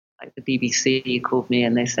Like the BBC called me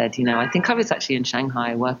and they said, I think I was actually in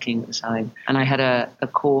Shanghai working at the time, and I had a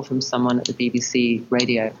call from someone at the BBC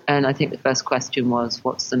radio, and I think the first question was,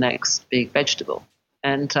 what's the next big vegetable?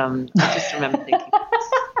 And I just remember thinking,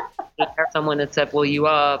 someone had said, well, you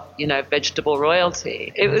are, vegetable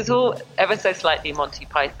royalty. It was all ever so slightly Monty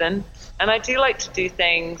Python, and I do like to do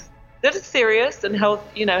things that are serious and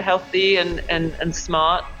healthy and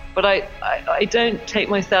smart, but I don't take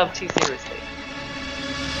myself too seriously.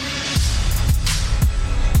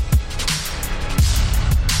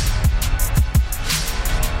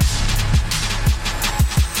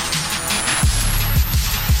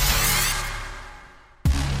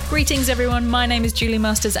 Greetings everyone, my name is Julie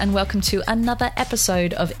Masters and welcome to another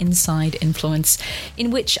episode of Inside Influence,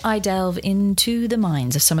 in which I delve into the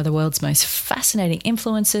minds of some of the world's most fascinating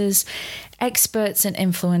influencers, experts in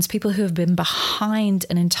influence, people who have been behind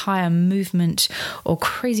an entire movement or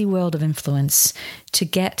crazy world of influence, to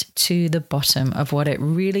get to the bottom of what it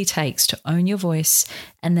really takes to own your voice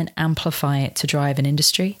and then amplify it to drive an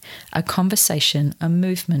industry, a conversation, a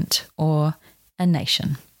movement, or a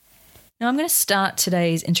nation. Now, I'm going to start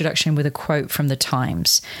today's introduction with a quote from The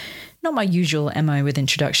Times. Not my usual MO with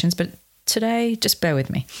introductions, but today, just bear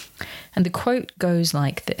with me. And the quote goes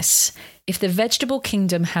like this: if the vegetable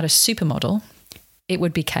kingdom had a supermodel, it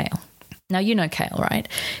would be kale. Now, you know kale, right?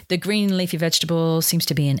 The green leafy vegetable seems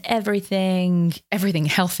to be in everything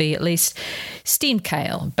healthy at least. Steamed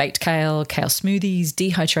kale, baked kale, kale smoothies,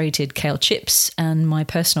 dehydrated kale chips, and my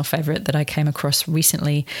personal favorite that I came across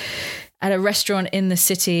recently at a restaurant in the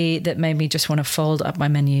city that made me just want to fold up my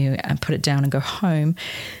menu and put it down and go home,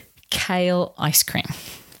 kale ice cream.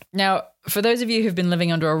 Now, for those of you who've been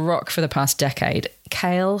living under a rock for the past decade,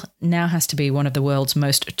 kale now has to be one of the world's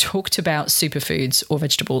most talked about superfoods or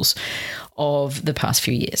vegetables of the past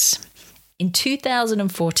few years. In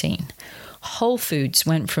 2014, Whole Foods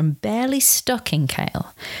went from barely stocking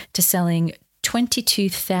kale to selling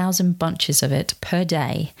 22,000 bunches of it per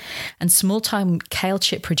day, and small-time kale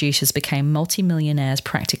chip producers became multimillionaires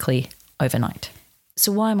practically overnight.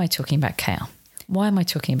 So why am I talking about kale? Why am I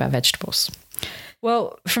talking about vegetables?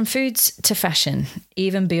 Well, from foods to fashion,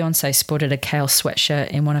 even Beyoncé sported a kale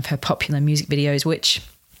sweatshirt in one of her popular music videos, which,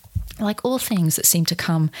 like all things that seem to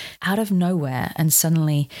come out of nowhere and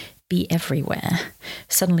suddenly be everywhere,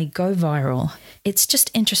 suddenly go viral, it's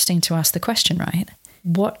just interesting to ask the question, right?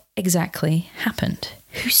 What exactly happened?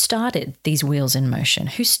 Who started these wheels in motion?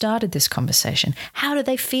 Who started this conversation? How do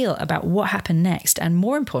they feel about what happened next? And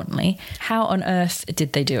more importantly, how on earth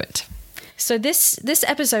did they do it? So this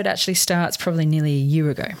episode actually starts probably nearly a year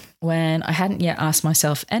ago, when I hadn't yet asked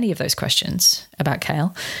myself any of those questions about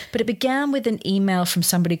kale, but it began with an email from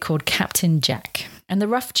somebody called Captain Jack. And the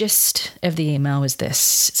rough gist of the email was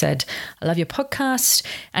this. It said, I love your podcast,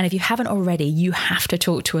 and if you haven't already, you have to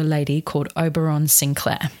talk to a lady called Oberon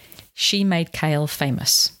Sinclair. She made kale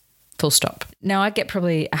famous. Full stop. Now, I get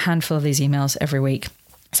probably a handful of these emails every week.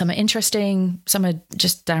 Some are interesting, some are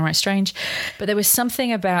just downright strange. But there was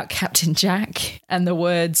something about Captain Jack and the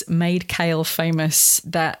words made kale famous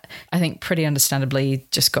that I think pretty understandably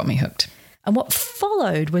just got me hooked. And what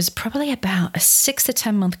followed was probably about a 6 to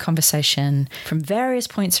 10 month conversation from various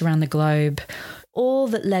points around the globe, all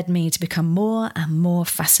that led me to become more and more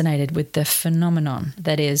fascinated with the phenomenon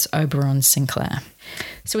that is Oberon Sinclair.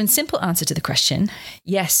 So in simple answer to the question,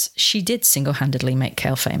 yes, she did single-handedly make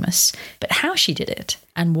kale famous, but how she did it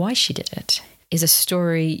and why she did it is a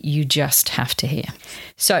story you just have to hear.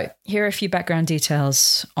 So here are a few background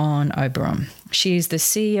details on Oberon. She is the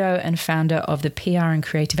CEO and founder of the PR and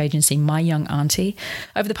creative agency My Young Auntie.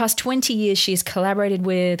 Over the past 20 years, she has collaborated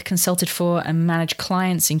with, consulted for, and managed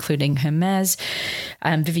clients including Hermes,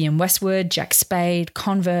 Vivienne Westwood, Jack Spade,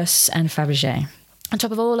 Converse, and Fabergé. On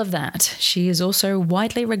top of all of that, she is also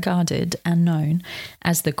widely regarded and known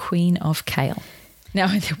as the Queen of Kale. Now,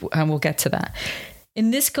 and we'll get to that.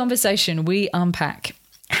 In this conversation, we unpack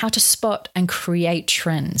how to spot and create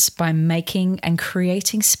trends by making and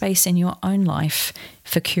creating space in your own life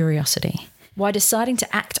for curiosity. Why deciding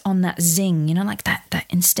to act on that zing, like that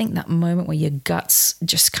instinct, that moment where your guts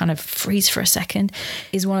just kind of freeze for a second,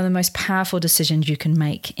 is one of the most powerful decisions you can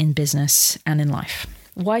make in business and in life.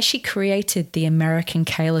 Why she created the American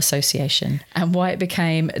Kale Association and why it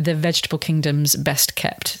became the vegetable kingdom's best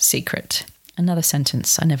kept secret. Another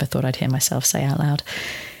sentence I never thought I'd hear myself say out loud.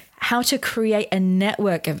 How to create a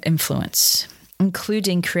network of influence,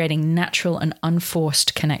 including creating natural and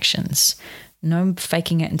unforced connections. No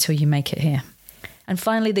faking it until you make it here. And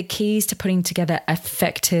finally, the keys to putting together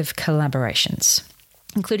effective collaborations,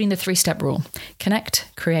 including the 3-step rule: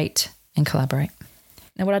 connect, create, and collaborate.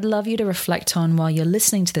 Now, what I'd love you to reflect on while you're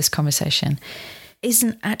listening to this conversation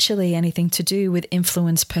isn't actually anything to do with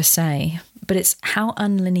influence per se, but it's how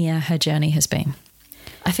unlinear her journey has been.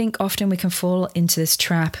 I think often we can fall into this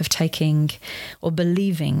trap of taking or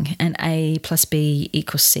believing an A plus B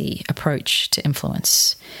equals C approach to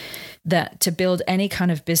influence. That to build any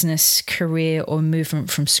kind of business, career, or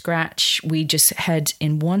movement from scratch, we just head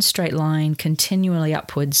in one straight line, continually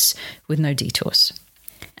upwards with no detours.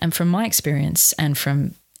 And from my experience and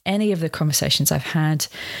from any of the conversations I've had,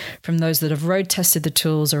 from those that have road tested the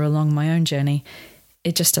tools or along my own journey,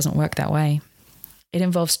 it just doesn't work that way. It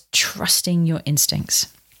involves trusting your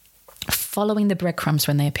instincts, following the breadcrumbs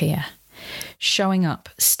when they appear, showing up,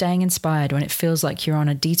 staying inspired when it feels like you're on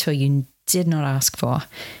a detour you did not ask for,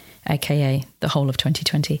 aka the whole of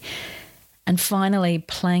 2020, and finally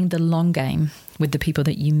playing the long game with the people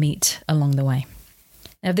that you meet along the way.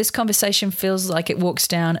 Now, this conversation feels like it walks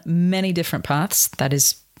down many different paths. That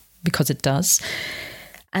is because it does.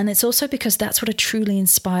 And it's also because that's what a truly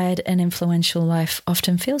inspired and influential life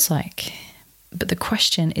often feels like. But the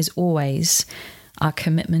question is always our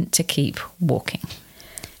commitment to keep walking.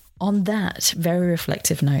 On that very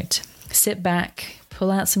reflective note, sit back,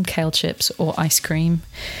 pull out some kale chips or ice cream,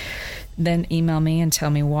 then email me and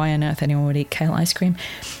tell me why on earth anyone would eat kale ice cream,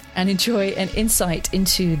 and enjoy an insight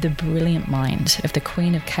into the brilliant mind of the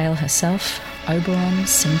Queen of Kale herself, Oberon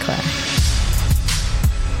Sinclair.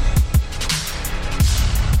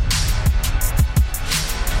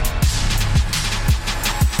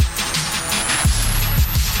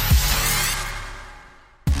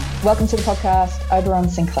 Welcome to the podcast, Oberon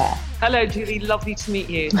Sinclair. Hello, Julie. Lovely to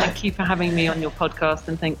meet you. Thank you for having me on your podcast,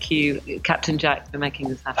 and thank you, Captain Jack, for making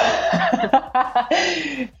this happen.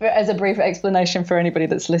 As a brief explanation for anybody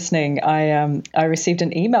that's listening, I received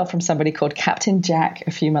an email from somebody called Captain Jack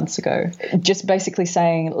a few months ago, just basically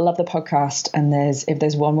saying, love the podcast, and if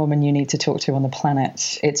there's one woman you need to talk to on the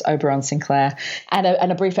planet, it's Oberon Sinclair, and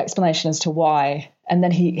a brief explanation as to why. And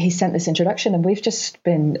then he sent this introduction, and we've just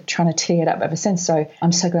been trying to tee it up ever since. So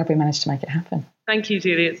I'm so glad we managed to make it happen. Thank you,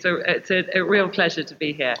 Julie. It's a real pleasure to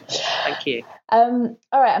be here. Thank you. All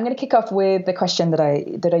right, I'm going to kick off with the question that I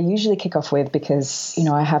usually kick off with, because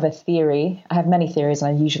I have a theory. I have many theories,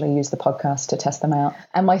 and I usually use the podcast to test them out.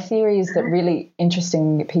 And my theory is that really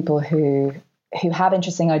interesting people who have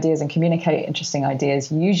interesting ideas and communicate interesting ideas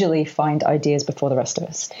usually find ideas before the rest of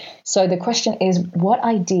us. So the question is, what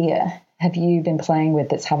idea have you been playing with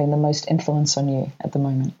that's having the most influence on you at the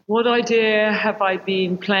moment? What idea have I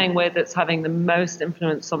been playing with that's having the most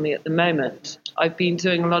influence on me at the moment? I've been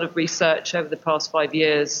doing a lot of research over the past 5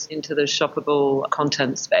 years into the shoppable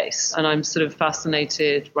content space, and I'm sort of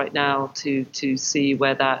fascinated right now to see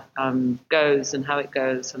where that goes and how it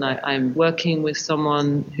goes. And I'm working with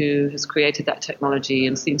someone who has created that technology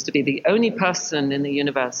and seems to be the only person in the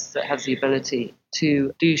universe that has the ability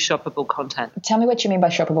to do shoppable content. Tell me what you mean by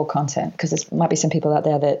shoppable content, because there might be some people out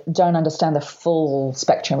there that don't understand the full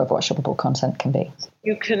spectrum of what shoppable content can be.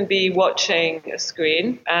 You can be watching a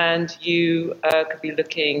screen, and you could be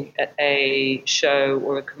looking at a show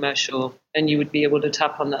or a commercial, and you would be able to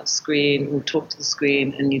tap on that screen or talk to the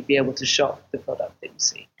screen, and you'd be able to shop the product that you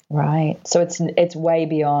see. Right. So it's way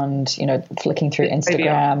beyond, flicking through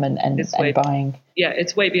Instagram and buying. Yeah,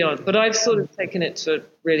 it's way beyond. But I've sort of taken it to a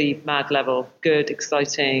really mad level. Good,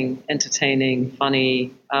 exciting, entertaining,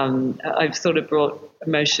 funny. I've sort of brought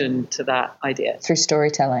emotion to that idea. Through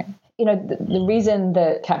storytelling. The reason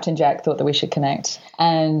that Captain Jack thought that we should connect,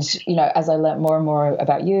 and, as I learned more and more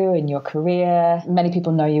about you and your career, many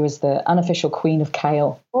people know you as the unofficial Queen of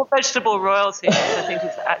Kale. Or vegetable royalty, which I think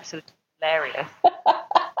is actually hilarious.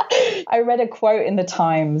 I read a quote in the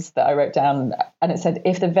Times that I wrote down, and it said,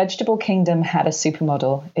 if the vegetable kingdom had a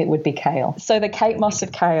supermodel, it would be Kale. So the Kate Moss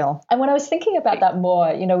of Kale. And when I was thinking about that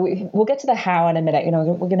more, we'll get to the how in a minute.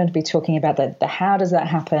 We're going to be talking about the how does that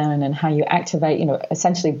happen and how you activate,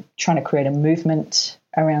 essentially trying to create a movement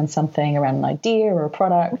around something, around an idea or a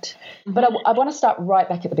product. Mm-hmm. But I want to start right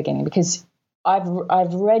back at the beginning, because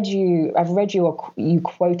I've read you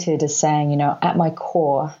quoted as saying, at my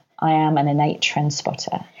core, I am an innate trend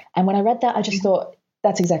spotter. And when I read that, I just thought,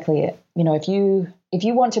 that's exactly it. If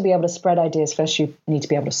you want to be able to spread ideas, first you need to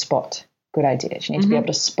be able to spot good ideas. You need to be able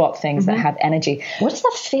to spot things that have energy. What does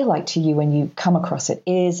that feel like to you when you come across it?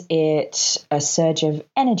 Is it a surge of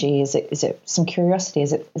energy? Is it some curiosity?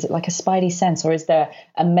 Is it like a spidey sense? Or is there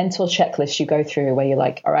a mental checklist you go through where you're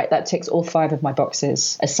like, all right, that ticks all 5 of my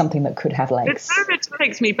boxes as something that could have legs? It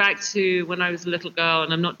takes me back to when I was a little girl,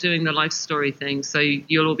 and I'm not doing the life story thing, so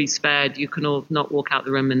you'll all be spared. You can all not walk out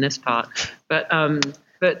the room in this part. But as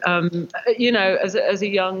a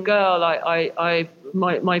young girl, I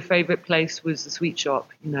my favorite place was the sweet shop,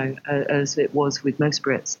 as it was with most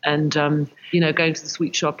Brits. And, going to the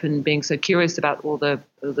sweet shop and being so curious about all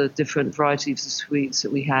the different varieties of sweets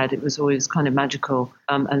that we had, it was always kind of magical.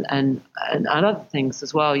 And other things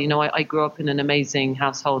as well. I grew up in an amazing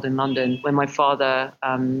household in London where my father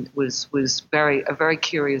was a very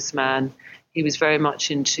curious man. He was very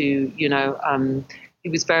much into,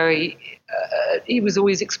 he was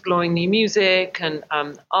always exploring new music and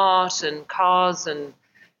art and cars and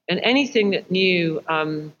anything that new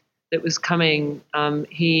that was coming.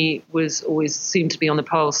 He was always seemed to be on the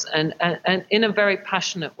pulse and in a very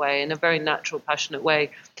passionate way, in a very natural, passionate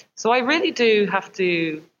way. So I really do have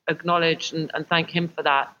to acknowledge and thank him for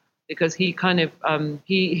that, because he kind of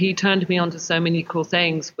he turned me on to so many cool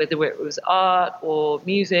things, whether it was art or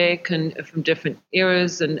music, and from different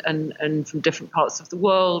eras and from different parts of the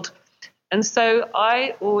world. And so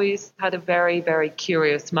I always had a very, very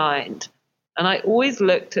curious mind, and I always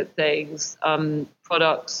looked at things,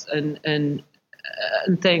 products and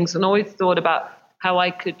things, and always thought about how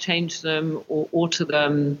I could change them or alter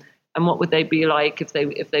them, and what would they be like if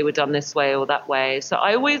they were done this way or that way. So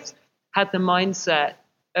I always had the mindset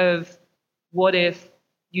of what if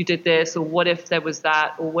you did this, or what if there was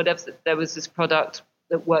that, or what if there was this product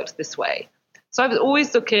that worked this way. So I was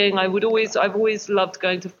always looking. I've always loved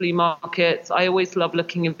going to flea markets. I always loved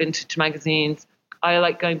looking in vintage magazines. I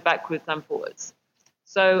like going backwards and forwards.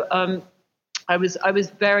 So I was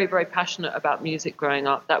very, very passionate about music growing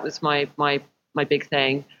up. That was my big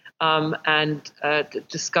thing. And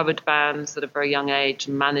discovered bands at a very young age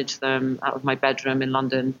and managed them out of my bedroom in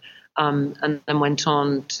London. And then went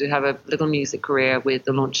on to have a little music career with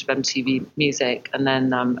the launch of MTV Music, and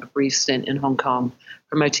then a brief stint in Hong Kong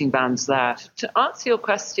promoting bands there. To answer your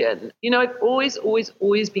question, I've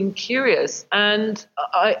always been curious, and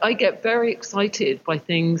I get very excited by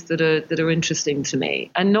things that are interesting to me,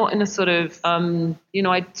 and not in a sort of,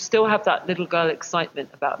 I still have that little girl excitement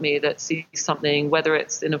about me that sees something, whether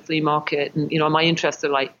it's in a flea market, and, my interests are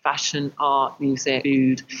like fashion, art, music,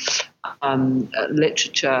 food,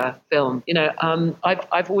 literature, film.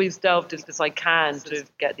 I've always delved as I can to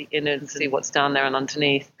get the innards and see what's down there and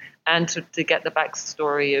underneath, and to get the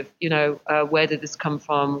backstory of, where did this come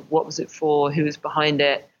from? What was it for? Who was behind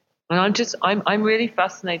it? And I'm really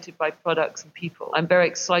fascinated by products and people. I'm very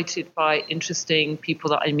excited by interesting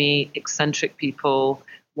people that I meet, eccentric people.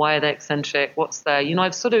 Why are they eccentric? What's there?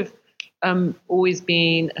 I've sort of always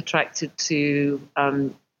been attracted to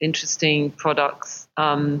interesting products,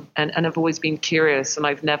 and I've always been curious, and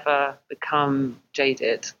I've never become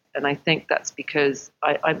jaded. And I think that's because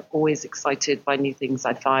I'm always excited by new things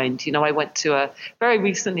I find. I went to very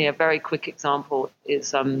recently, a very quick example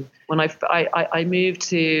is when I moved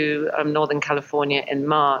to Northern California in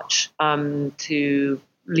March to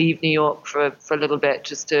leave New York for a little bit,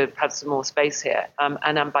 just to have some more space here.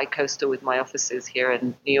 And I'm bi-coastal with my offices here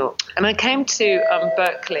in New York. And I came to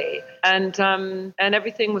Berkeley, and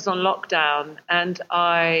everything was on lockdown, and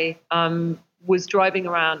I was driving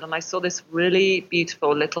around, and I saw this really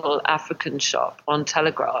beautiful little African shop on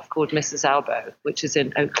Telegraph called Mrs. Albo, which is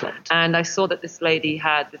in Oakland. And I saw that this lady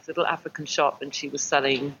had this little African shop, and she was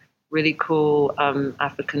selling really cool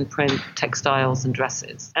African print textiles and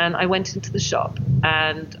dresses. And I went into the shop,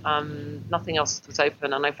 and nothing else was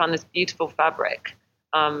open. And I found this beautiful fabric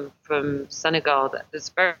from Senegal that is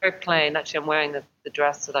very, very plain. Actually, I'm wearing the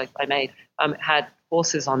dress that I made. It had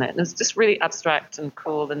horses on it. And it was just really abstract and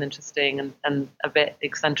cool and interesting and a bit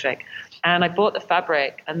eccentric. And I bought the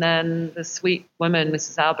fabric, and then the sweet woman,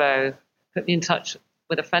 Mrs. Albo, put me in touch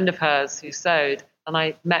with a friend of hers who sewed, and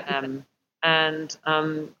I met them and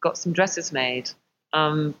got some dresses made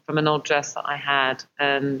from an old dress that I had,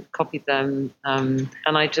 and copied them. And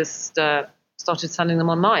I just started selling them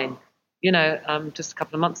online, just a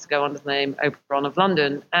couple of months ago under the name Oberon of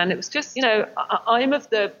London. And it was just, I'm of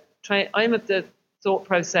the thought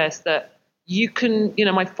process that you can,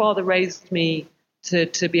 my father raised me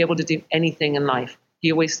to be able to do anything in life.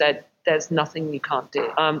 He always said, there's nothing you can't do.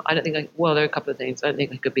 I don't think there are a couple of things. I don't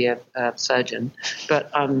think I could be a surgeon, but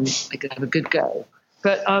I could have a good go.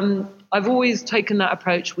 But I've always taken that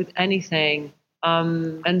approach with anything.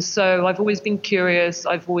 And so I've always been curious.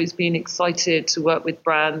 I've always been excited to work with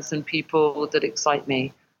brands and people that excite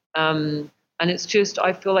me. And it's just,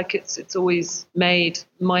 I feel like it's always made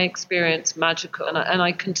my experience magical, and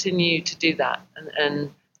I continue to do that. And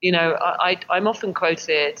I'm often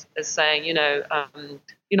quoted as saying,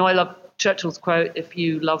 I love Churchill's quote, if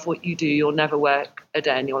you love what you do, you'll never work a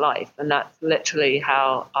day in your life. And that's literally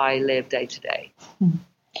how I live day to day.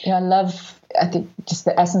 Yeah, I think just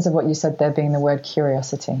the essence of what you said there being the word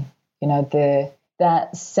curiosity, the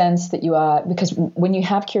that sense that you are, because when you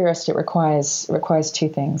have curiosity, it requires two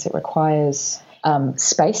things. It requires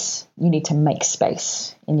space. You need to make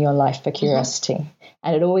space in your life for curiosity. Mm-hmm.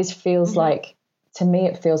 And it always feels like, to me,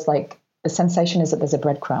 it feels like the sensation is that there's a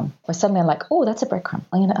breadcrumb. Or suddenly I'm like, oh, that's a breadcrumb.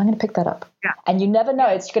 I'm gonna pick that up. Yeah. And you never know,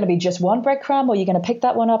 it's going to be just one breadcrumb, or you're going to pick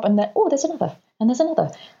that one up, and then, oh, there's another, and there's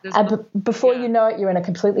another. Before you know it, you're in a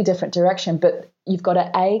completely different direction. But you've got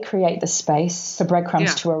to create the space for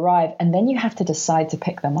breadcrumbs to arrive, and then you have to decide to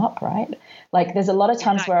pick them up, right? Like there's a lot of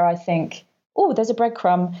times where I think, oh, there's a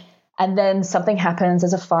breadcrumb, and then something happens.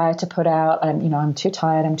 There's a fire to put out. I'm too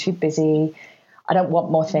tired. I'm too busy. I don't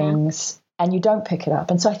want more things. And you don't pick it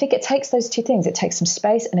up. And so I think it takes those two things. It takes some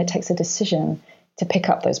space, and it takes a decision to pick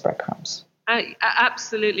up those breadcrumbs.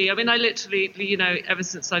 Absolutely. I mean, I literally, ever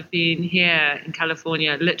since I've been here in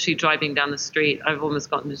California, literally driving down the street, I've almost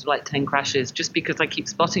gotten into like 10 crashes just because I keep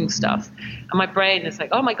spotting stuff. And my brain is like,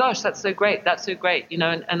 oh my gosh, that's so great. That's so great.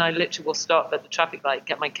 And I literally will stop at the traffic light,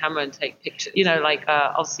 get my camera and take pictures.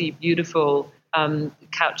 I'll see beautiful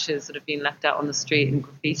couches that have been left out on the street and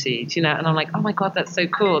graffitied, and I'm like, oh my God, that's so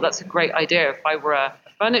cool. That's a great idea. If I were a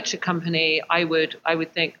furniture company, I would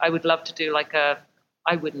think I would love to do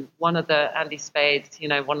one of the Andy Spades,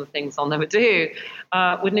 one of the things I'll never do.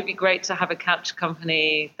 Wouldn't it be great to have a couch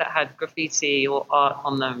company that had graffiti or art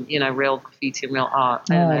on them, real graffiti and real art?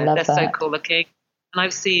 I love They're that. so cool looking. And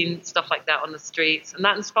I've seen stuff like that on the streets, and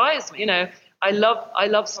that inspires me. I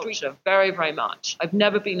love street culture very, very much. I've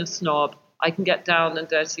never been a snob. I can get down and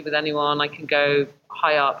dirty with anyone. I can go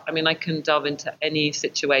high up. I mean, I can delve into any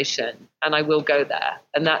situation, and I will go there.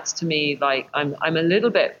 And that's, to me, like I'm a little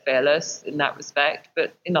bit fearless in that respect,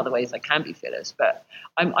 but in other ways I can be fearless. But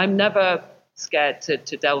I'm never scared to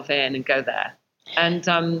delve in and go there.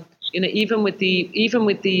 And even with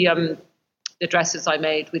the dresses I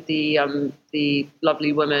made with the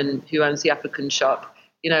lovely woman who owns the African shop.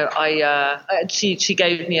 She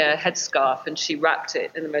gave me a headscarf, and she wrapped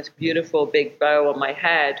it in the most beautiful big bow on my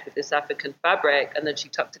head with this African fabric, and then she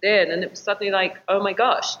tucked it in, and it was suddenly like, oh my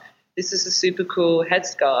gosh, this is a super cool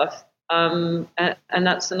headscarf. And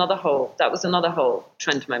that was another whole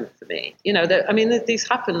trend moment for me. These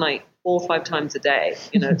happen like 4 or 5 times a day.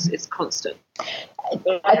 It's constant.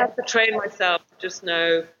 I have to train myself to just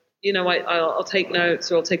know, I'll take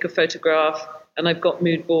notes, or I'll take a photograph. And I've got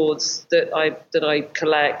mood boards that I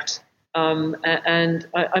collect, and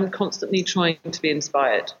I'm constantly trying to be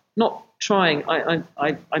inspired. Not trying,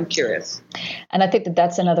 I'm curious. And I think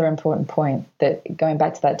that's another important point, that going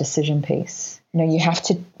back to that decision piece, you have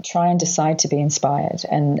to try and decide to be inspired,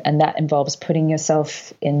 and that involves putting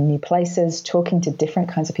yourself in new places, talking to different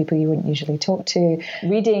kinds of people you wouldn't usually talk to,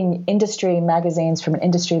 reading industry magazines from an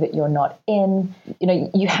industry that you're not in.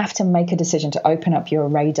 You have to make a decision to open up your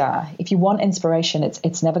radar. If you want inspiration,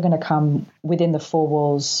 it's never going to come within the 4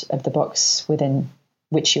 walls of the box within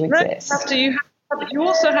which you exist. You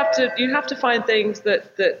also have to find things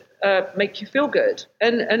that make you feel good.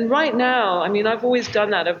 And right now, I've always done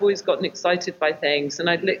that. I've always gotten excited by things, and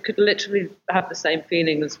I could literally have the same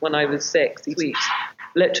feeling as when I was 6 weeks,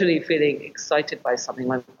 literally feeling excited by something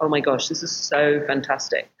like, oh my gosh, this is so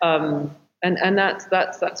fantastic. And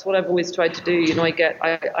that's what I've always tried to do.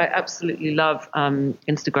 I absolutely love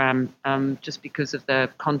Instagram just because of the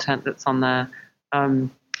content that's on there. I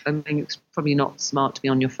think it's probably not smart to be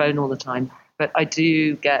on your phone all the time, but I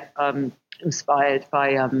do get inspired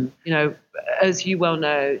by, as you well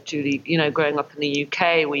know, Julie, growing up in the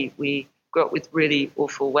UK, we grew up with really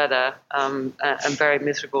awful weather and very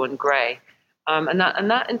miserable and grey. And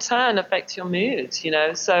that in turn affects your mood,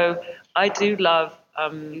 So I do love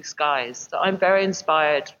blue skies. So I'm very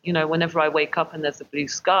inspired, whenever I wake up and there's a blue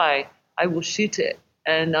sky, I will shoot it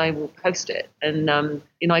and I will post it. And,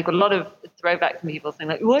 I got a lot of throwback from people saying,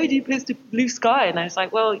 like, why do you post a blue sky? And I was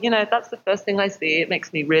like, well, that's the first thing I see. It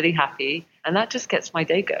makes me really happy. And that just gets my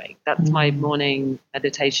day going. That's my morning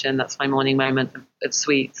meditation. That's my morning moment of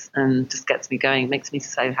sweets, and just gets me going. It makes me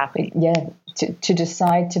so happy. Yeah, to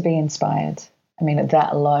decide to be inspired. That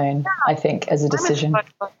alone, I think, as a decision.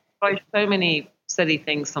 By so many silly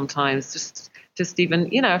things sometimes, just even,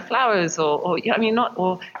 flowers or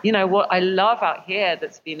what I love out here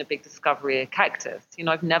that's been a big discovery, a cactus.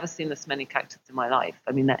 I've never seen this many cactus in my life.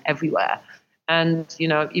 They're everywhere. And,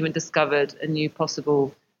 I've even discovered a new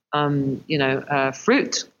possible,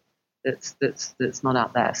 fruit that's not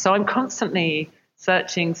out there. So I'm constantly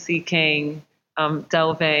searching, seeking,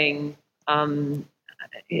 delving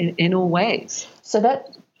in all ways. So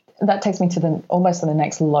that takes me to almost the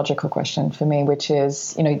next logical question for me, which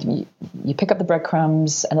is, you pick up the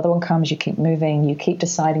breadcrumbs, another one comes, you keep moving, you keep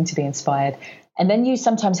deciding to be inspired. And then you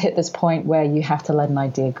sometimes hit this point where you have to let an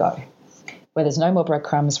idea go. where there's no more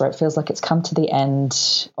breadcrumbs, where it feels like it's come to the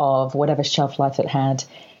end of whatever shelf life it had.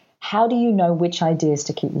 How do you know which ideas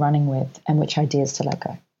to keep running with and which ideas to let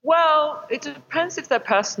go? Well, it depends if they're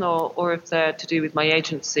personal or if they're to do with my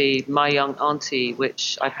agency, My Young Auntie,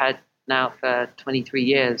 which I've had now for 23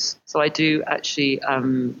 years. So I do actually,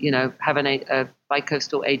 have a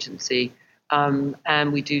bi-coastal agency,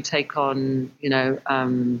 and we do take on,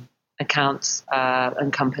 accounts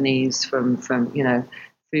and companies from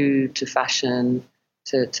food to fashion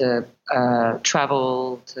to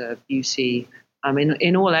travel to beauty.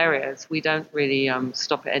 In all areas, we don't really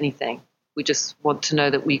stop at anything. We just want to know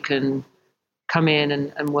that we can come in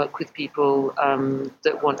and work with people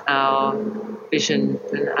that want our vision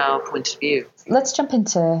and our point of view. Let's go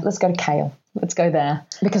to Kale. Let's go there,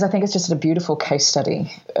 because I think it's just a beautiful case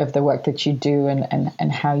study of the work that you do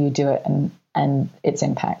and how you do it and its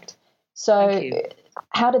impact. So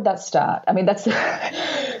how did that start? I mean, that's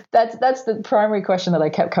the primary question that I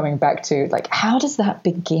kept coming back to. Like, how does that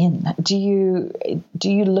begin? Do you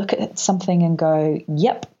look at something and go,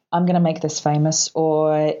 yep, I'm going to make this famous?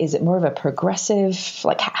 Or is it more of a progressive,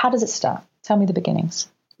 like, how does it start? Tell me the beginnings.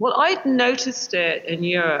 Well, I'd noticed it in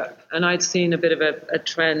Europe, and I'd seen a bit of a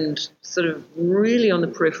trend sort of really on the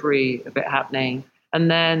periphery of it happening. And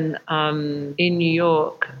then in New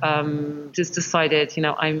York, just decided,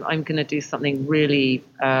 I'm going to do something really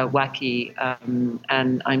wacky,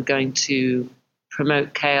 and I'm going to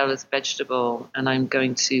promote kale as vegetable, and I'm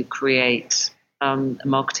going to create a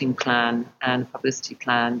marketing plan and a publicity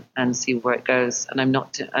plan and see where it goes.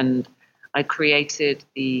 And I created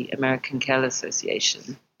the American Kale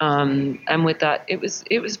Association, and with that, it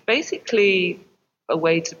was basically a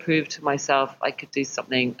way to prove to myself I could do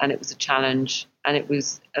something, and it was a challenge. And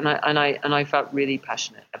I felt really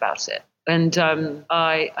passionate about it. And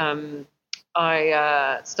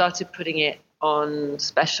I started putting it on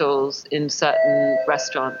specials in certain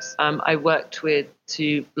restaurants. I worked with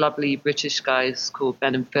two lovely British guys called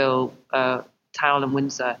Ben and Phil Towel and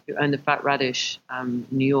Windsor, who own the Fat Radish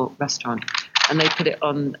New York restaurant, and they put it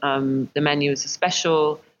on the menu as a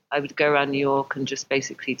special. I would go around New York and just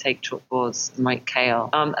basically take chalkboards and write kale.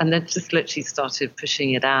 And then just literally started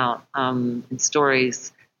pushing it out in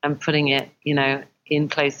stories and putting it, in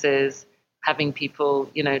places, having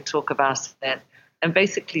people, talk about it, and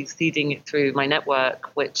basically seeding it through my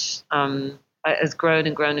network, which has grown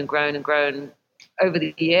and grown and grown and grown over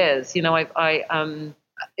the years. I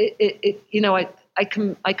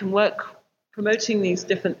can work promoting these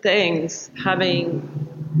different things, having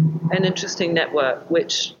an interesting network,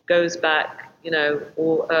 which goes back,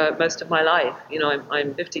 most of my life.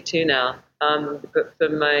 I'm 52 now, but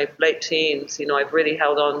from my late teens, I've really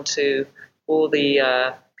held on to all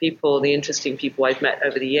the the interesting people I've met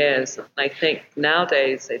over the years. And I think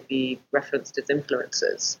nowadays they'd be referenced as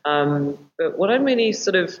influencers. But what I'm really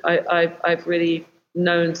I've really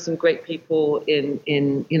known some great people in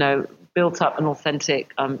built up an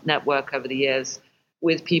authentic network over the years,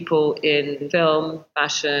 with people in film,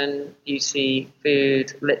 fashion, beauty,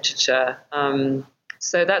 food, literature.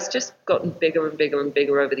 So that's just gotten bigger and bigger and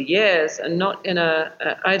bigger over the years, and not in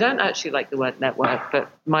I don't actually like the word network, but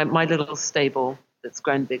my little stable that's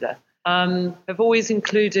grown bigger. I've always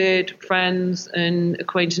included friends and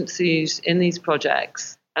acquaintances in these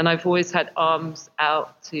projects, and I've always had arms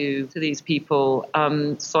out to these people.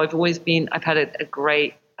 So I've had a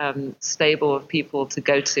great stable of people to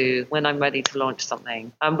go to when I'm ready to launch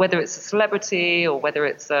something, whether it's a celebrity or whether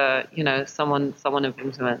it's someone of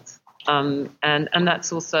influence. And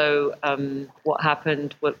that's also what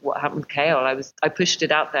happened with Kale. I pushed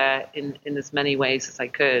it out there in as many ways as I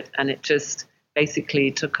could, and it just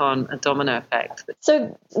basically took on a domino effect.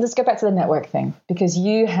 So let's go back to the network thing, because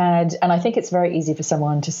you had, and I think it's very easy for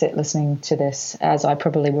someone to sit listening to this, as I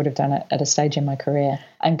probably would have done it at a stage in my career,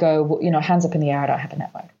 and go, well, hands up in the air, I don't have a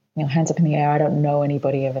network. Hands up in the air, I don't know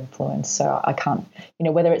anybody of influence, so I can't,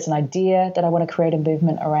 whether it's an idea that I want to create a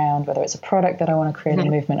movement around, whether it's a product that I want to create a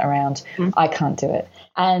movement around, I can't do it.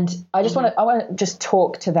 And I just want to just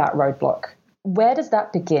talk to that roadblock. Where does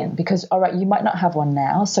that begin? Because, all right, you might not have one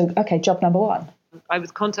now. So, okay, job number one. I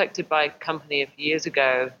was contacted by a company a few years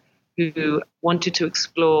ago who wanted to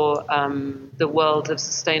explore the world of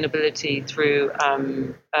sustainability through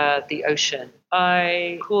the ocean.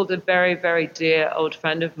 I called a very, very dear old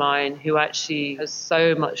friend of mine who actually has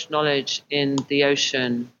so much knowledge in the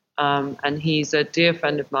ocean. And he's a dear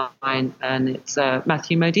friend of mine, and it's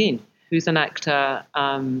Matthew Modine, who's an actor.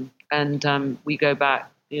 And we go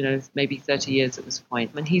back, maybe 30 years at this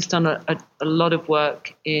point. And he's done a lot of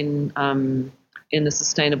work in in the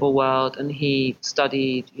sustainable world, and he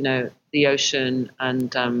studied, the ocean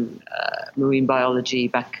and marine biology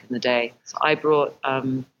back in the day. So I brought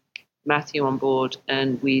Matthew on board,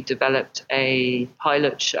 and we developed a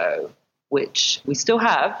pilot show, which we still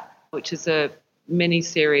have, which is a mini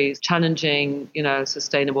series challenging,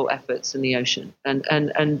 sustainable efforts in the ocean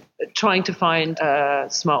and trying to find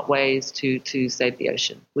smart ways to save the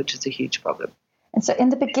ocean, which is a huge problem. And so in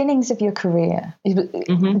the beginnings of your career,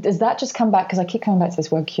 does that just come back? Because I keep coming back to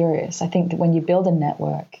this word curious. I think that when you build a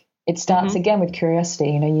network, it starts again with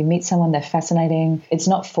curiosity. You meet someone, they're fascinating. It's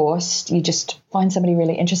not forced. You just find somebody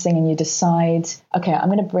really interesting and you decide, okay, I'm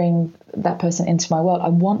going to bring that person into my world. I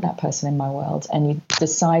want that person in my world. And you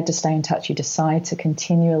decide to stay in touch. You decide to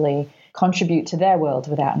continually contribute to their world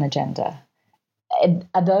without an agenda.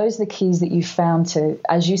 Are those the keys that you found to,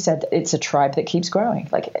 as you said, it's a tribe that keeps growing?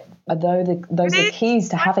 Like, are those the keys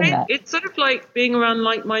to having that? It's sort of like being around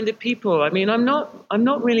like-minded people. I mean, I'm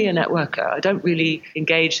not really a networker. I don't really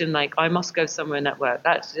engage in I must go somewhere and network.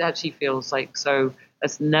 That actually feels like so.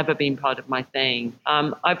 That's never been part of my thing.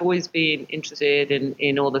 I've always been interested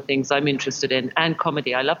in all the things I'm interested in, and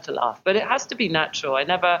comedy. I love to laugh, but it has to be natural.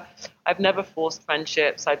 I've never forced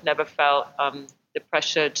friendships. I've never felt the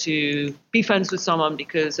pressure to be friends with someone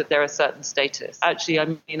because of their certain status. Actually,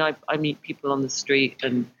 I meet people on the street,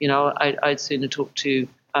 and I'd sooner talk to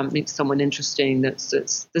meet someone interesting that's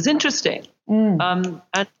interesting. And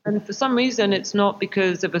for some reason, it's not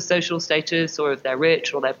because of a social status or if they're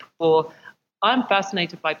rich or they're poor. I'm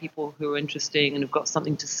fascinated by people who are interesting and have got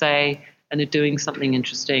something to say and are doing something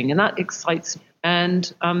interesting, and that excites me.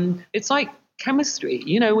 And it's like chemistry.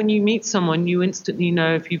 When you meet someone, you instantly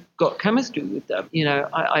know if you've got chemistry with them.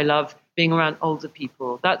 I love being around older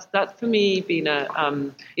people. That's for me been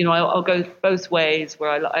I'll go both ways,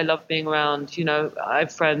 where I love being around, I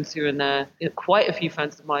have friends who are in their, quite a few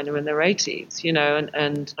friends of mine are in their 80s,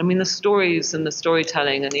 and I mean, the stories and the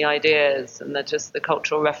storytelling and the ideas and the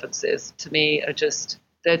cultural references to me are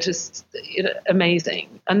they're just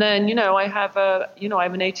amazing. And then, I have an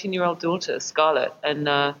 18-year-old daughter, Scarlett,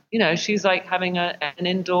 and, she's like having an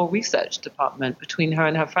indoor research department between her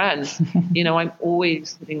and her friends. I'm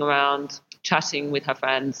always sitting around chatting with her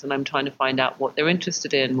friends, and I'm trying to find out what they're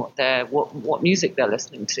interested in, what music they're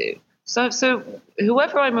listening to. So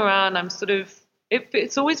whoever I'm around, I'm sort of,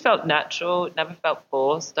 it's always felt natural. It never felt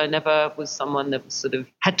forced. I never was someone that was sort of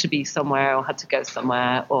had to be somewhere or had to go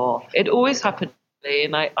somewhere, or it always happened.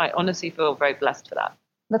 And I honestly feel very blessed for that.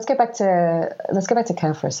 Let's go back to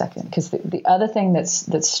Kale for a second, because the other thing that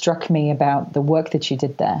struck me about the work that you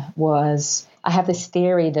did there was, I have this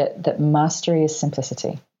theory that mastery is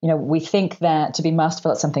simplicity. We think that to be masterful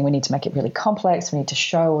at something, we need to make it really complex. We need to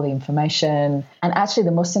show all the information. And actually,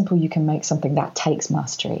 the more simple you can make something, that takes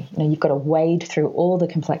mastery. You've got to wade through all the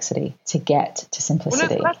complexity to get to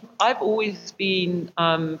simplicity. Well, I've always been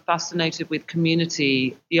fascinated with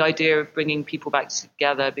community, the idea of bringing people back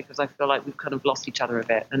together, because I feel like we've kind of lost each other a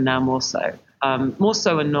bit, and now more so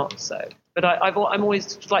and not so. But I'm always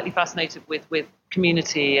slightly fascinated with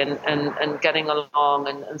community and getting along,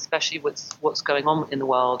 and especially with what's going on in the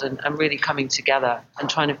world, and really coming together and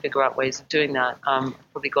trying to figure out ways of doing that. I've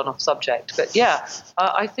probably gone off subject, but yeah,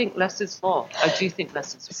 I think less is more. I do think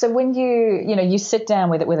less is more. So when you sit down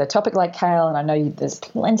with a topic like Kale, and I know there's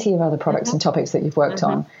plenty of other products and topics that you've worked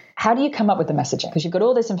on, how do you come up with the messaging? Because you've got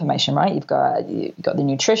all this information, right? You've got the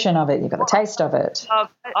nutrition of it, you've got the taste of it.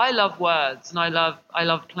 I love words, and I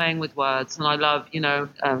love playing with words, and I love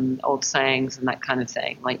old sayings and that kind of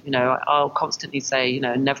thing. Like I'll constantly say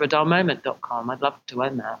neveradulmoment.com. I'd love to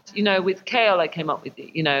own that. With Kale, I came up with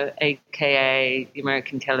AKA the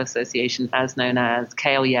American Kale Association, as known as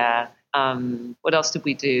Kale. Yeah. What else did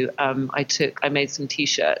we do? I made some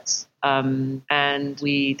T-shirts. And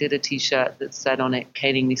we did a T-shirt that said on it,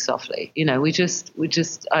 "Caling me softly."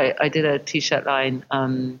 I did a T-shirt line,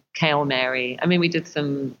 Kale Mary. I mean, we did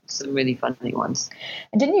some really funny ones.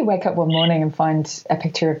 And didn't you wake up one morning and find a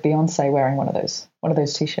picture of Beyonce wearing one of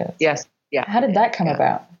those T-shirts? Yes. Yeah. How did that come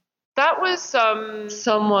about? That was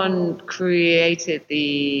someone created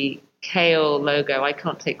the Kale logo. I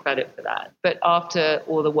can't take credit for that. But after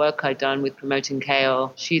all the work I'd done with promoting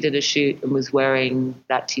Kale, she did a shoot and was wearing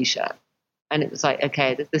that T-shirt. And it was like,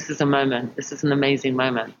 okay, this is a moment. This is an amazing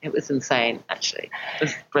moment. It was insane, actually. It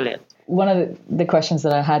was brilliant. One of the questions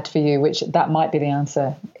that I had for you, which that might be the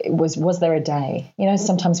answer, was there a day?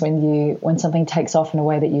 Sometimes when something takes off in a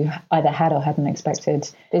way that you either had or hadn't expected,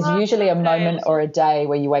 there's usually a moment or a day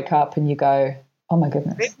where you wake up and you go, oh my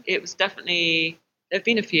goodness. It was definitely There've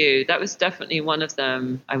been a few. That was definitely one of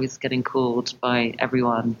them. I was getting called by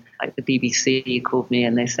everyone. Like the BBC called me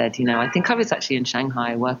and they said, I think I was actually in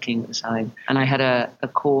Shanghai working at the time. And I had a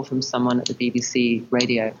call from someone at the BBC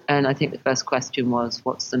radio. And I think the first question was,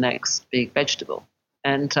 what's the next big vegetable?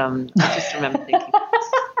 And I just remember thinking,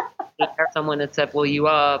 someone had said, well, you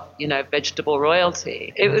are, vegetable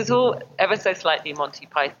royalty. It was all ever so slightly Monty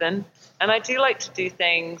Python. And I do like to do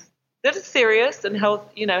things that are serious and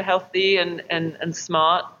healthy and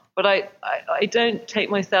smart, but I don't take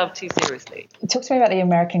myself too seriously. Talk to me about the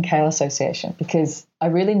American Kale Association, because I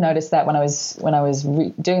really noticed that when I was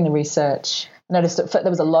doing the research. I noticed that there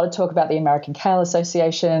was a lot of talk about the American Kale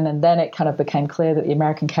Association, and then it kind of became clear that the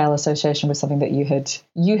American Kale Association was something that you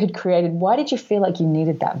had created. Why did you feel like you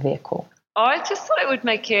needed that vehicle? Oh, I just thought it would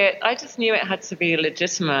make it. I just knew it had to be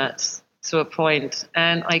legitimate to a point,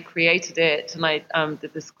 and I created it, and I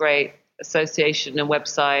did this great association and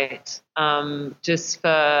website just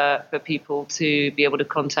for people to be able to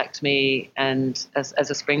contact me and as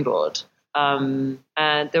a springboard. And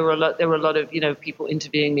there were a lot of people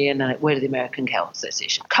interviewing me, and they're like, where did the American Kale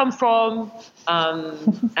Association come from?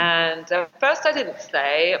 And at first I didn't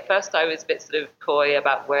say. At first I was a bit sort of coy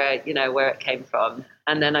about where it came from.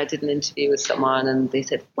 And then I did an interview with someone, and they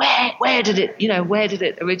said, where did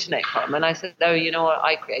it originate from? And I said, no, you know what,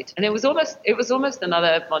 I created. And it was almost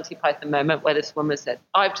another Monty Python moment where this woman said,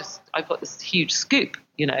 I've got this huge scoop.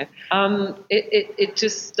 It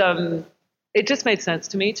just made sense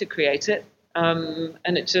to me to create it. And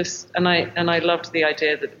I loved the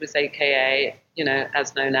idea that it was AKA,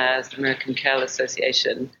 as known as the American Kale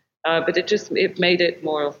Association. But it made it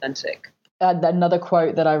more authentic. Another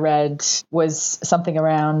quote that I read was something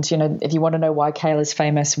around, if you want to know why kale is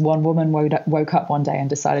famous, one woman woke up one day and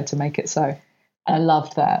decided to make it so. And I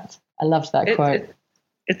loved that. Quote.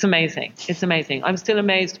 It's amazing. It's amazing. I'm still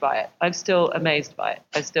amazed by it. I still,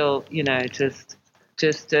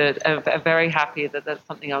 just very happy that that's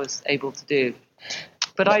something I was able to do.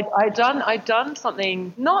 But I'd done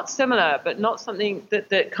something not similar, but not something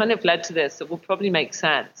that kind of led to this that will probably make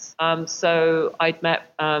sense. So I'd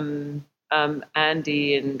met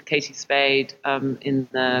Andy and Katie Spade in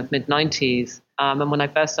the mid-90s. And when I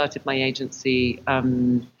first started my agency,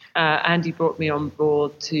 Andy brought me on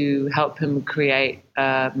board to help him create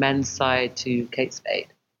a men's side to Kate Spade.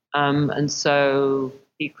 And so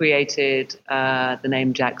he created the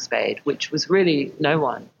name Jack Spade, which was really no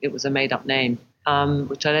one. It was a made-up name,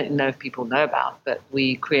 which I don't know if people know about, but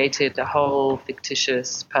we created a whole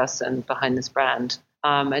fictitious person behind this brand,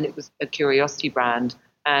 and it was a curiosity brand.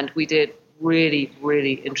 And we did really,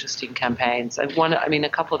 really interesting campaigns. And a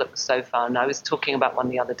couple that was so fun. I was talking about one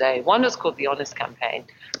the other day. One was called the Honest Campaign.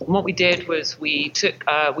 And what we did was we took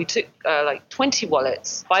like 20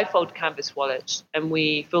 wallets, bifold canvas wallets, and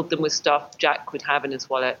we filled them with stuff Jack would have in his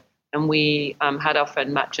wallet. And we had our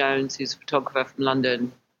friend Matt Jones, who's a photographer from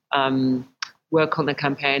London, work on the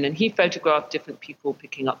campaign. And he photographed different people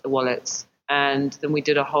picking up the wallets. And then we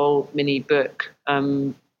did a whole mini book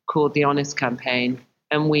called The Honest Campaign.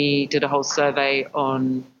 And we did a whole survey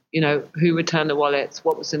on, who returned the wallets,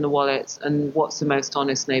 what was in the wallets, and what's the most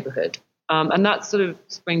honest neighborhood. And that sort of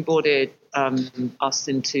springboarded us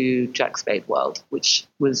into Jack Spade world, which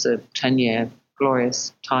was a 10-year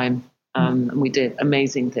glorious time. And we did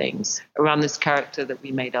amazing things around this character that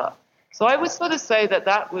we made up. So I would sort of say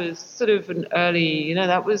that was sort of an early,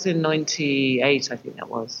 that was in 98, I think that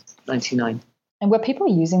was, 99. And were people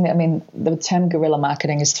using that? I mean, the term guerrilla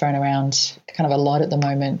marketing is thrown around kind of a lot at the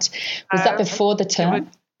moment. Was that before the term?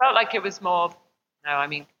 Felt like it was more. No, I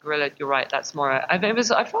mean, guerrilla. You're right. That's more. I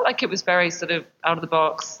felt like it was very sort of out of the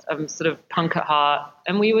box, sort of punk at heart.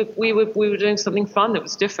 And we were doing something fun that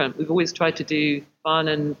was different. We've always tried to do fun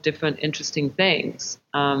and different, interesting things.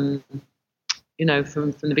 From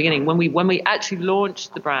the beginning. When we actually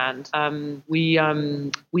launched the brand,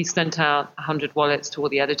 we sent out 100 wallets to all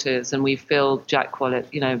the editors, and we filled Jack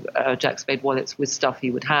Spade wallets with stuff he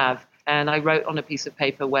would have. And I wrote on a piece of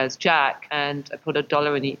paper, "Where's Jack?" And I put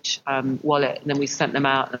 $1 in each wallet, and then we sent them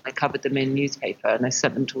out, and I covered them in newspaper, and I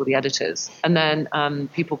sent them to all the editors. And then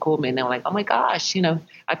people called me, and they were like, "Oh my gosh,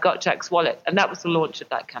 I've got Jack's wallet," and that was the launch of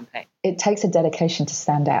that campaign. It takes a dedication to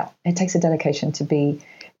stand out. It takes a dedication to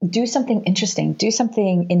do something interesting, do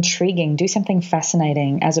something intriguing, do something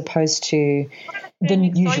fascinating, as opposed to the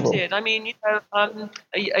usual. I mean,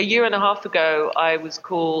 a year and a half ago, I was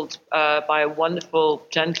called by a wonderful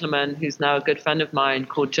gentleman who's now a good friend of mine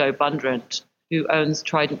called Joe Bundrant, who owns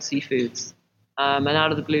Trident Seafoods. And out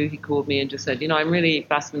of the blue, he called me and just said, I'm really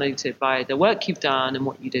fascinated by the work you've done and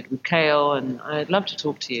what you did with Kale, and I'd love to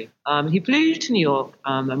talk to you. He flew to New York,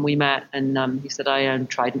 and we met, and he said, I own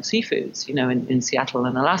Trident Seafoods, in Seattle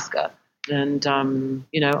and Alaska. And,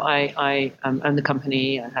 I own the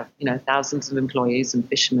company. I have, thousands of employees and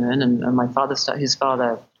fishermen, and my his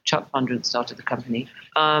father, Chuck Bundren, started the company.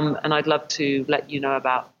 And I'd love to let you know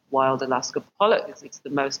about wild Alaska pollock. It's the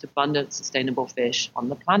most abundant, sustainable fish on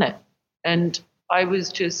the planet. And I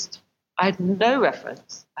had no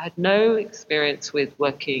reference. I had no experience with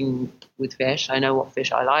working with fish. I know what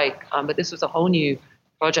fish I like, but this was a whole new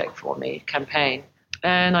project for me, campaign.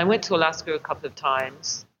 And I went to Alaska a couple of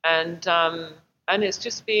times, and it's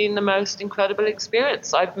just been the most incredible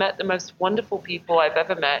experience. I've met the most wonderful people I've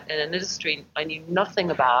ever met in an industry I knew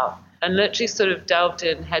nothing about, and literally sort of delved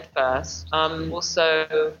in headfirst.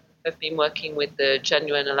 Also, have been working with the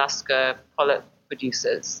genuine Alaska pollock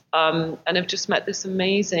producers, and have just met this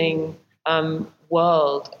amazing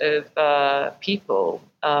world of people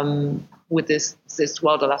with this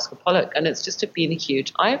wild Alaska pollock, and it's just been a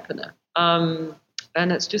huge eye opener.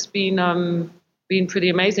 And it's just been pretty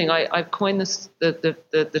amazing. I've coined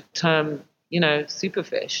the term,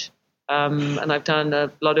 superfish, and I've done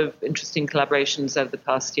a lot of interesting collaborations over the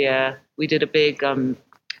past year. We did a big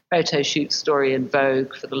photo shoot story in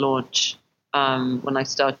Vogue for the launch. When I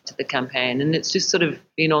started the campaign, and it's just sort of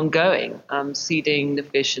been ongoing, seeding the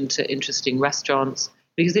fish into interesting restaurants,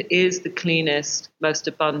 because it is the cleanest, most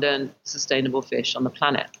abundant, sustainable fish on the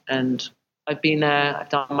planet. And I've been there, I've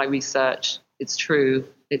done my research. It's true.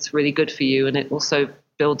 It's really good for you, and it also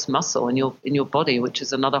builds muscle in your body, which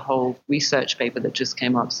is another whole research paper that just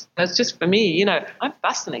came up. It's just, for me, I'm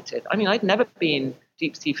fascinated. I mean, I'd never been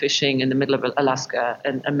deep sea fishing in the middle of Alaska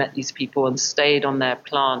and met these people and stayed on their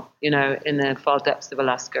plant, in the far depths of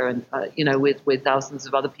Alaska, and with thousands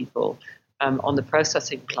of other people on the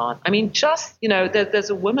processing plant. I mean, just there's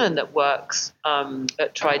a woman that works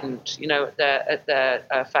at Trident, at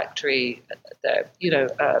their factory,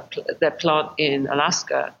 their plant in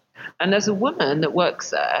Alaska, and there's a woman that works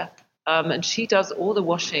there, and she does all the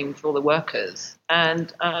washing for all the workers.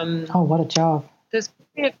 And oh, what a job! There's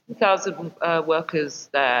 2,000 workers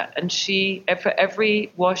there, and she, for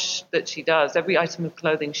every wash that she does, every item of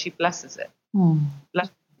clothing, she blesses it.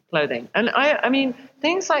 Blesses clothing. And I mean,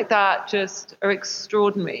 things like that just are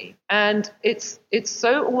extraordinary. And it's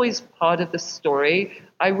so always part of the story.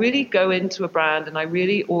 I really go into a brand, and I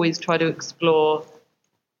really always try to explore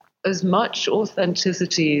as much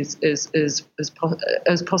authenticity as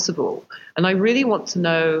possible. And I really want to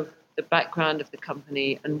know the background of the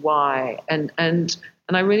company and why, and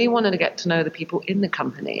I really wanted to get to know the people in the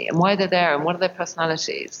company and why they're there and what are their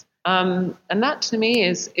personalities. And that to me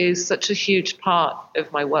is such a huge part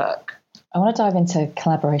of my work. I want to dive into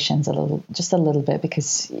collaborations just a little bit,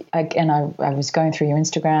 because again, I was going through your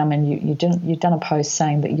Instagram, and you've done a post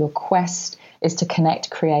saying that your quest is to connect,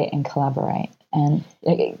 create, and collaborate. And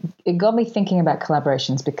it got me thinking about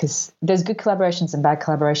collaborations, because there's good collaborations and bad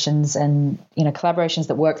collaborations, and collaborations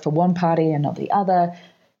that work for one party and not the other.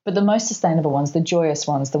 But the most sustainable ones, the joyous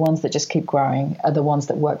ones, the ones that just keep growing, are the ones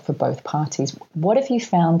that work for both parties. What have you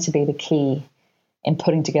found to be the key in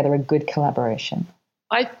putting together a good collaboration?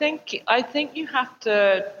 I think you have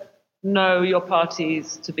to know your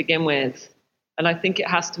parties to begin with, and I think it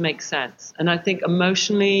has to make sense. And I think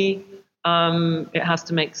emotionally, it has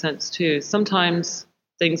to make sense too. Sometimes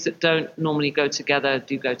things that don't normally go together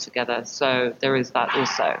do go together, so there is that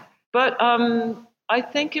also. But I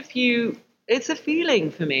think it's a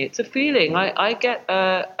feeling for me. It's a feeling. I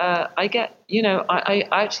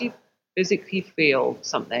actually physically feel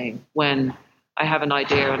something when I have an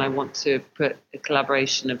idea and I want to put a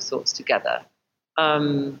collaboration of sorts together.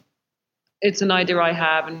 It's an idea I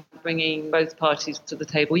have, and bringing both parties to the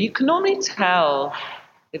table. You can normally tell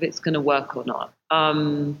if it's going to work or not.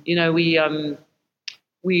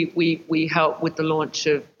 We help with the launch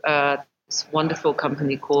of this wonderful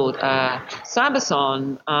company called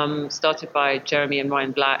Sambason, started by Jeremy and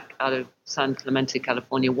Ryan Black out of San Clemente,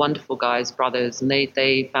 California. Wonderful guys, brothers, and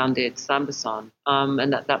they founded Sambason.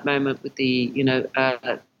 And at that moment, with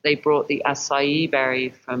they brought the acai berry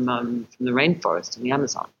from the rainforest in the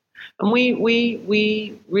Amazon. And we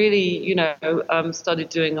really, started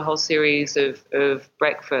doing a whole series of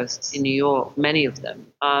breakfasts in New York, many of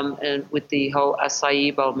them, and with the whole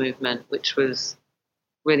acai bowl movement, which was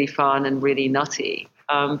really fun and really nutty.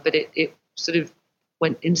 But it sort of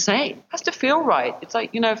went insane. It has to feel right. It's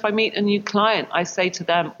like, if I meet a new client, I say to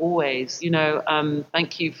them always,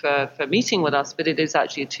 thank you for meeting with us, but it is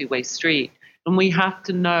actually a two-way street. And we have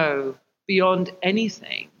to know beyond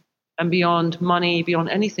anything and beyond money, beyond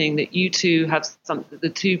anything, that you two have the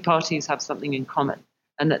two parties have something in common,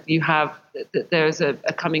 and that that there's a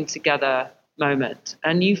coming together moment.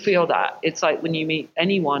 And you feel that. It's like when you meet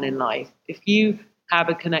anyone in life, if you have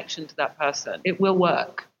a connection to that person, it will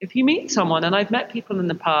work. If you meet someone, and I've met people in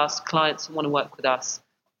the past, clients who want to work with us,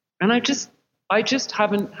 and I just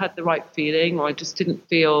haven't had the right feeling, or I just didn't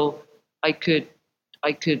feel I could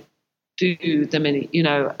do them any,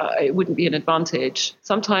 it wouldn't be an advantage.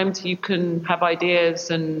 Sometimes you can have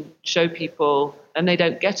ideas and show people and they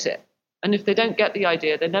don't get it. And if they don't get the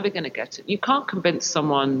idea, they're never going to get it. You can't convince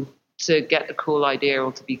someone to get the cool idea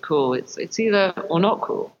or to be cool. It's either or not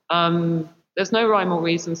cool. There's no rhyme or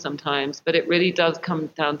reason sometimes, but it really does come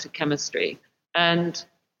down to chemistry. And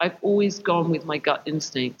I've always gone with my gut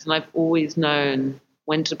instinct, and I've always known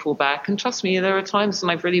when to pull back. And trust me, there are times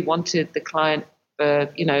when I've really wanted the client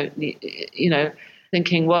for,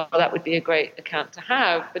 thinking, well, that would be a great account to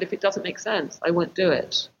have, but if it doesn't make sense, I won't do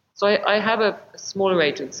it. So I have a smaller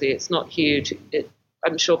agency. It's not huge.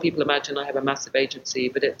 I'm sure people imagine I have a massive agency,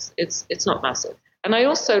 but it's not massive. And I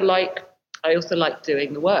also like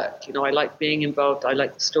doing the work. I like being involved. I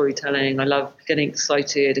like the storytelling. I love getting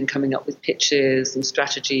excited and coming up with pitches and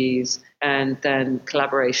strategies and then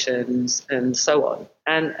collaborations and so on.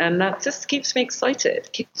 And that just keeps me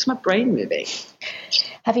excited, keeps my brain moving.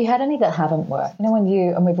 Have you had any that haven't worked?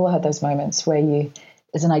 And we've all had those moments where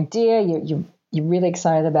there's an idea, you're really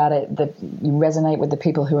excited about it, that you resonate with the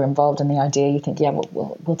people who are involved in the idea. You think, yeah,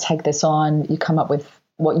 we'll take this on. You come up with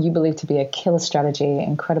what you believe to be a killer strategy,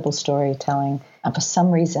 incredible storytelling, and for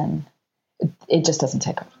some reason, it just doesn't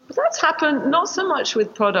take off. That's happened not so much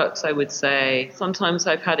with products, I would say. Sometimes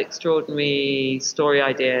I've had extraordinary story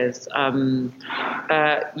ideas.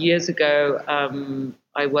 Years ago,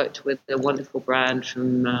 I worked with a wonderful brand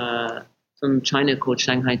from China called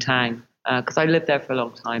Shanghai Tang, because I lived there for a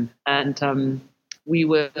long time, and we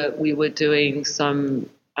were doing some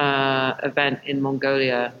event in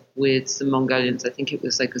Mongolia with some Mongolians. I think it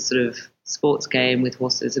was like a sort of sports game with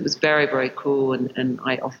horses. It was very, very cool, and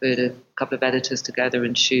I offered a couple of editors to go there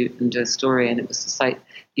and shoot and do a story, and it was just like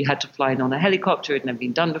you had to fly in on a helicopter. It had never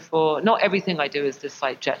been done before. Not everything I do is this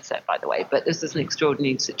like jet set, by the way, but this is an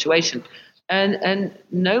extraordinary situation. And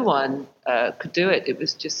no one could do it. It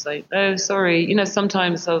was just like, oh, sorry.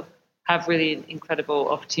 Sometimes I'll have really incredible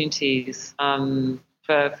opportunities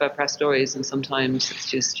for press stories, and sometimes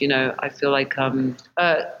it's just, I feel like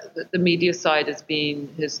the media side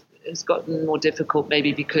has gotten more difficult,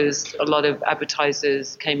 maybe because a lot of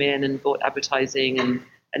advertisers came in and bought advertising, and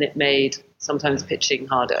it made sometimes pitching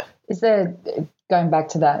harder. Is there, going back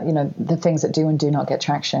to that, the things that do and do not get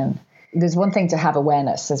traction, there's one thing to have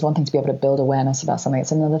awareness. There's one thing to be able to build awareness about something.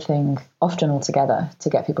 It's another thing, often altogether, to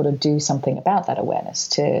get people to do something about that awareness,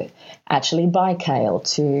 to actually buy Kale,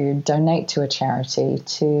 to donate to a charity,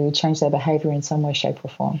 to change their behavior in some way, shape or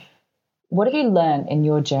form. What have you learned in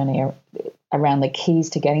your journey around the keys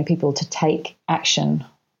to getting people to take action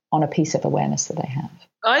on a piece of awareness that they have?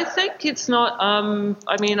 I think it's not,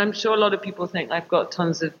 I'm sure a lot of people think I've got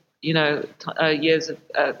tons of years of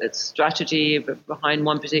strategy behind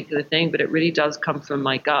one particular thing, but it really does come from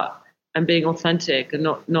my gut and being authentic and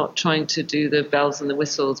not trying to do the bells and the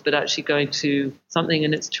whistles, but actually going to something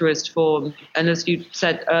in its truest form. And as you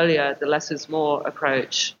said earlier, the less is more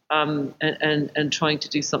approach, and trying to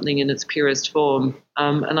do something in its purest form.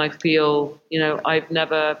 And I feel, I've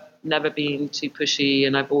never been too pushy,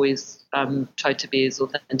 and I've always tried to be as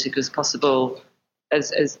authentic as possible.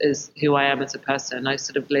 As who I am as a person. I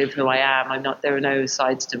sort of live who I am. There are no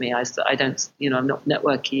sides to me. I don't, I'm not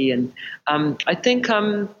networky. And I think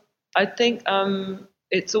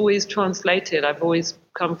it's always translated. I've always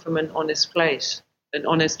come from an honest place, an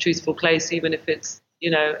honest, truthful place, even if it's,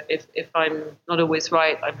 if I'm not always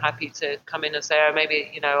right, I'm happy to come in and say, oh,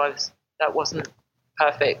 maybe, that wasn't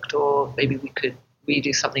perfect, or maybe we could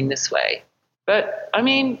redo something this way. But I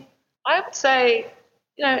would say,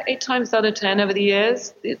 8 times out of 10 over the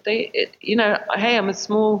years, hey, I'm a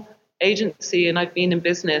small agency and I've been in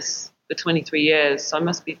business for 23 years, so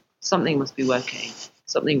something must be working.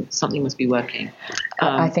 Something must be working.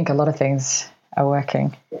 I think a lot of things are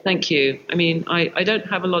working. Thank you. I don't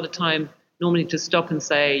have a lot of time normally to stop and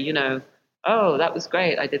say, oh, that was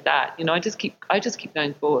great, I did that. I just keep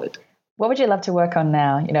going forward. What would you love to work on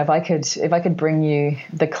now? If I could bring you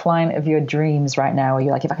the client of your dreams right now, or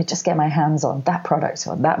you're like, if I could just get my hands on that product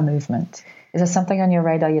or that movement, is there something on your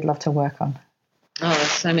radar you'd love to work on? Oh,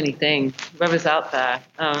 there's so many things. Whoever's out there,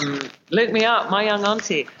 look me up, my young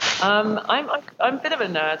auntie. I'm a bit of a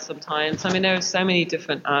nerd sometimes. There are so many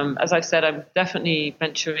different. As I've said, I'm definitely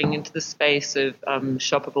venturing into the space of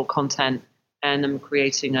shoppable content and I'm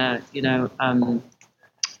creating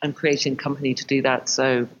I'm creating a company to do that.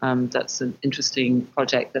 So that's an interesting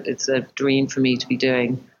project that it's a dream for me to be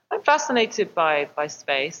doing. I'm fascinated by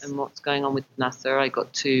space and what's going on with NASA. I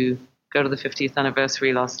got to go to the 50th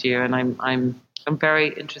anniversary last year, and I'm very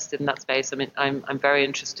interested in that space. I mean, I'm very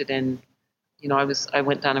interested in, I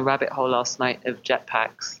went down a rabbit hole last night of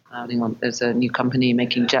jetpacks. There's a new company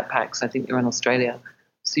making jetpacks. I think they're in Australia.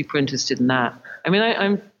 Super interested in that. I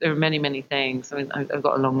mean, there are many, many things. I mean, I've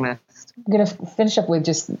got a long list. I'm going to finish up with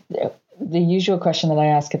just the usual question that I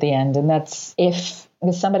ask at the end, and that's if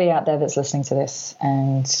there's somebody out there that's listening to this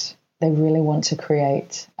and they really want to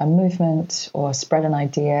create a movement or spread an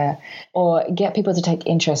idea or get people to take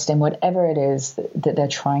interest in whatever it is that they're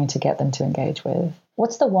trying to get them to engage with.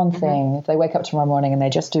 What's the one thing, if they wake up tomorrow morning and they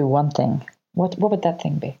just do one thing, what would that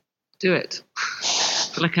thing be? Do it.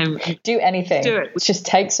 Do anything. Do it. Just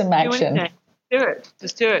take some action. Do it.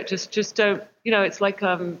 Just do it. Just don't, it's like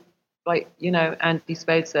Anthony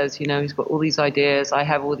Spade says, he's got all these ideas. I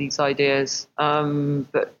have all these ideas.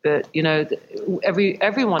 But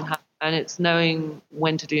everyone has. And it's knowing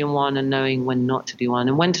when to do one and knowing when not to do one,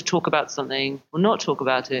 and when to talk about something or not talk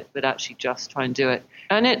about it, but actually just try and do it.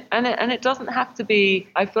 And it doesn't have to be.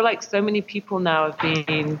 I feel like so many people now have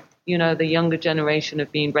been, the younger generation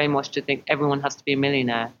have been brainwashed to think everyone has to be a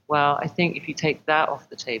millionaire. Well, I think if you take that off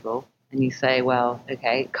the table and you say, well,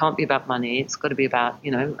 okay, it can't be about money. It's got to be about,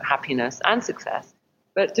 happiness and success.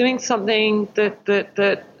 But doing something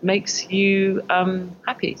that makes you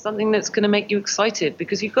happy, something that's going to make you excited,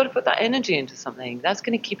 because you've got to put that energy into something. That's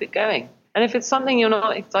going to keep it going. And if it's something you're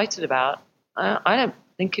not excited about, I don't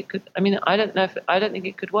think it could. I mean, I don't think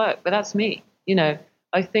it could work. But that's me.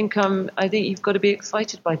 I think you've got to be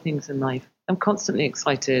excited by things in life. I'm constantly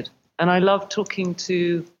excited, and I love talking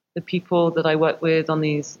to the people that I work with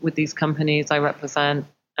with these companies I represent,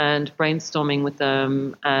 and brainstorming with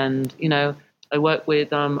them, and I work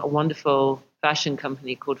with a wonderful fashion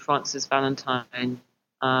company called Frances Valentine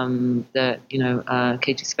that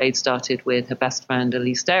Katie Spade started with her best friend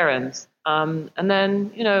Elise Dairens. And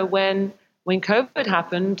then when COVID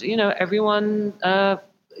happened, everyone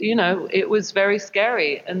it was very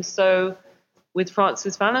scary. And so with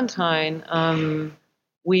Frances Valentine,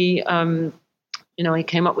 we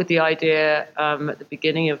came up with the idea at the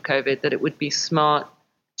beginning of COVID that it would be smart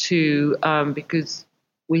to because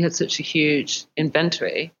we had such a huge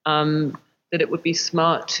inventory, that it would be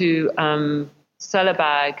smart to sell a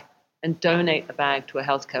bag and donate the bag to a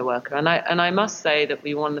healthcare worker. And I must say that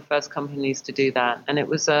we were one of the first companies to do that. And it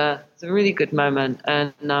was a really good moment.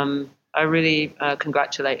 And I really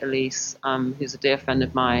congratulate Elise, who's a dear friend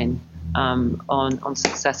of mine, on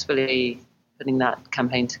successfully putting that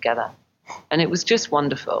campaign together. And it was just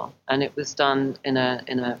wonderful. And it was done in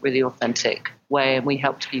a really authentic way. And we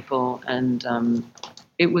helped people, and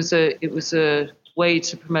it was a way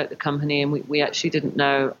to promote the company, and we actually didn't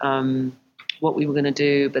know what we were going to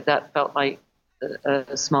do, but that felt like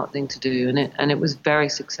a smart thing to do, and it was very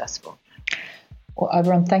successful. Well,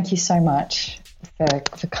 Oberon, thank you so much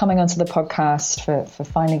for coming onto the podcast, for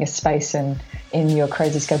finding a space in your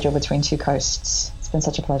crazy schedule between two coasts. It's been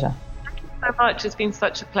such a pleasure. Thank you so much. It's been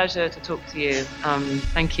such a pleasure to talk to you.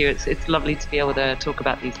 Thank you. It's lovely to be able to talk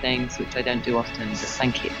about these things, which I don't do often, but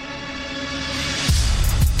thank you.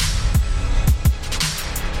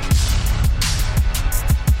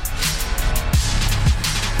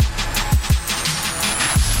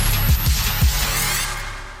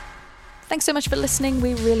 Thanks so much for listening.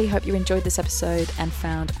 We really hope you enjoyed this episode and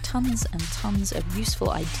found tons and tons of useful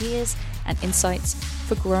ideas and insights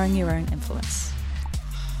for growing your own influence.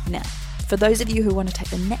 Now, for those of you who want to take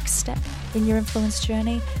the next step in your influence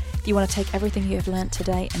journey, you want to take everything you have learned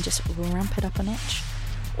today and just ramp it up a notch,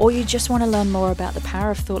 or you just want to learn more about the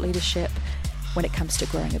power of thought leadership when it comes to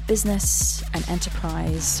growing a business, an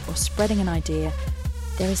enterprise, or spreading an idea,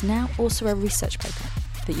 there is now also a research paper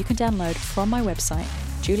that you can download from my website,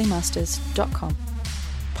 juliemasters.com.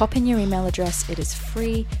 Pop in your email address. It is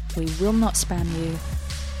free. We will not spam you,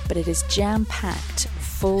 but it is jam-packed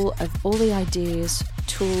full of all the ideas,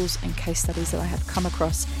 tools, and case studies that I have come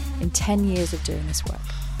across in 10 years of doing this work.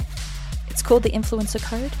 It's called the Influencer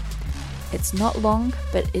Code. It's not long,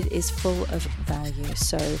 but it is full of value.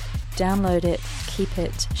 So download it, keep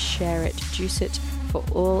it, share it, juice it for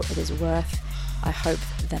all it is worth. I hope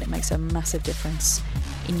that it makes a massive difference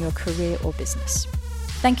in your career or business.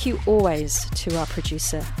 Thank you always to our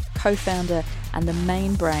producer, co-founder, and the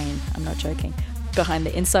main brain, I'm not joking, behind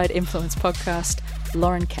the Inside Influence podcast,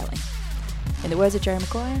 Lauren Kelly. In the words of Jerry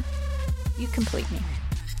Maguire, you complete me.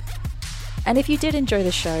 And if you did enjoy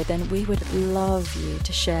the show, then we would love you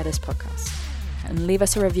to share this podcast. and leave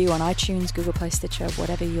us a review on iTunes, Google Play, Stitcher,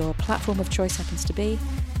 whatever your platform of choice happens to be.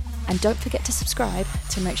 And don't forget to subscribe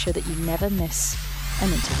to make sure that you never miss an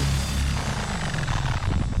interview.